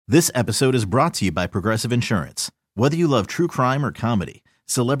This episode is brought to you by Progressive Insurance. Whether you love true crime or comedy,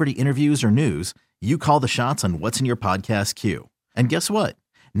 celebrity interviews or news, you call the shots on what's in your podcast queue. And guess what?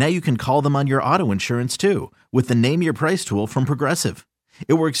 Now you can call them on your auto insurance too with the Name Your Price tool from Progressive.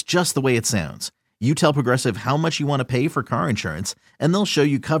 It works just the way it sounds. You tell Progressive how much you want to pay for car insurance, and they'll show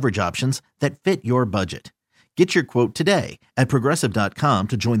you coverage options that fit your budget. Get your quote today at Progressive.com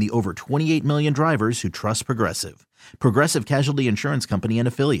to join the over 28 million drivers who trust Progressive. Progressive Casualty Insurance Company and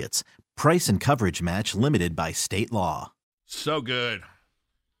Affiliates. Price and coverage match limited by state law. So good.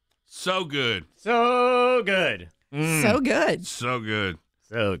 So good. So good. So good. So good.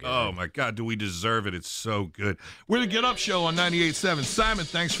 So good. Oh, my God, do we deserve it? It's so good. We're the Get Up Show on 98.7. Simon,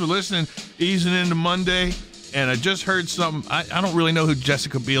 thanks for listening. Easing into Monday. And I just heard something. I don't really know who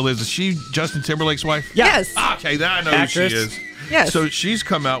Jessica Biel is. Is she Justin Timberlake's wife? Yeah. Yes. Okay, then I know Actress. who she is. Yes. So she's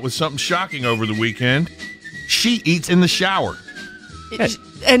come out with something shocking over the weekend. She eats in the shower.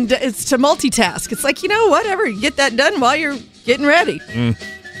 And it's to multitask. It's like, whatever. You get that done while you're getting ready.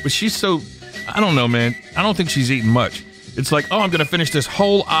 But she's so, I don't know, man. I don't think she's eating much. It's like, I'm going to finish this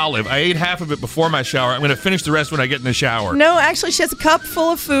whole olive. I ate half of it before my shower. I'm going to finish the rest when I get in the shower. No, actually, she has a cup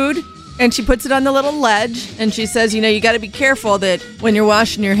full of food, and she puts it on the little ledge, and she says, you got to be careful that when you're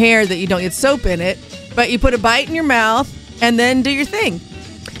washing your hair that you don't get soap in it, but you put a bite in your mouth and then do your thing.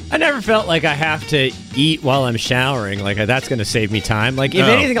 I never felt like I have to eat while I'm showering. Like, that's going to save me time. Like, if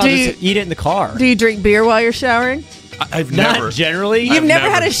anything, I'll just eat it in the car. Do you drink beer while you're showering? I've Not never. generally. You've never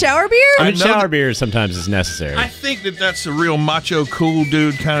had a shower beer? I mean, shower beer sometimes is necessary. I think that's a real macho cool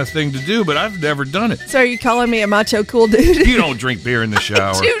dude kind of thing to do, but I've never done it. So are you calling me a macho cool dude? You don't drink beer in the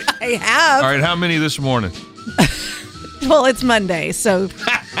shower. Dude, I have. All right, how many this morning? Well, it's Monday, so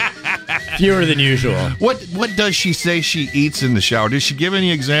Fewer than usual. What does she say she eats in the shower? Did she give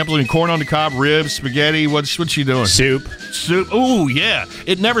any example? I mean, corn on the cob, ribs, spaghetti? What's she doing? Soup. Soup. Oh, yeah.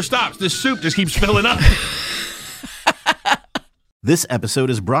 It never stops. This soup just keeps filling up. This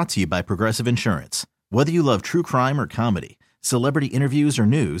episode is brought to you by Progressive Insurance. Whether you love true crime or comedy, celebrity interviews or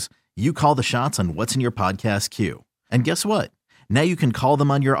news, you call the shots on what's in your podcast queue. And guess what? Now you can call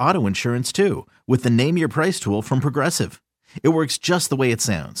them on your auto insurance too with the Name Your Price tool from Progressive. It works just the way it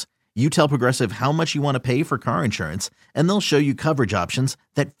sounds. You tell Progressive how much you want to pay for car insurance, and they'll show you coverage options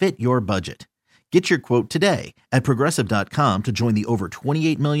that fit your budget. Get your quote today at Progressive.com to join the over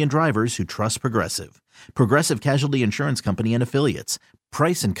 28 million drivers who trust Progressive. Progressive Casualty Insurance Company and Affiliates.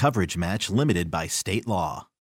 Price and coverage match limited by state law.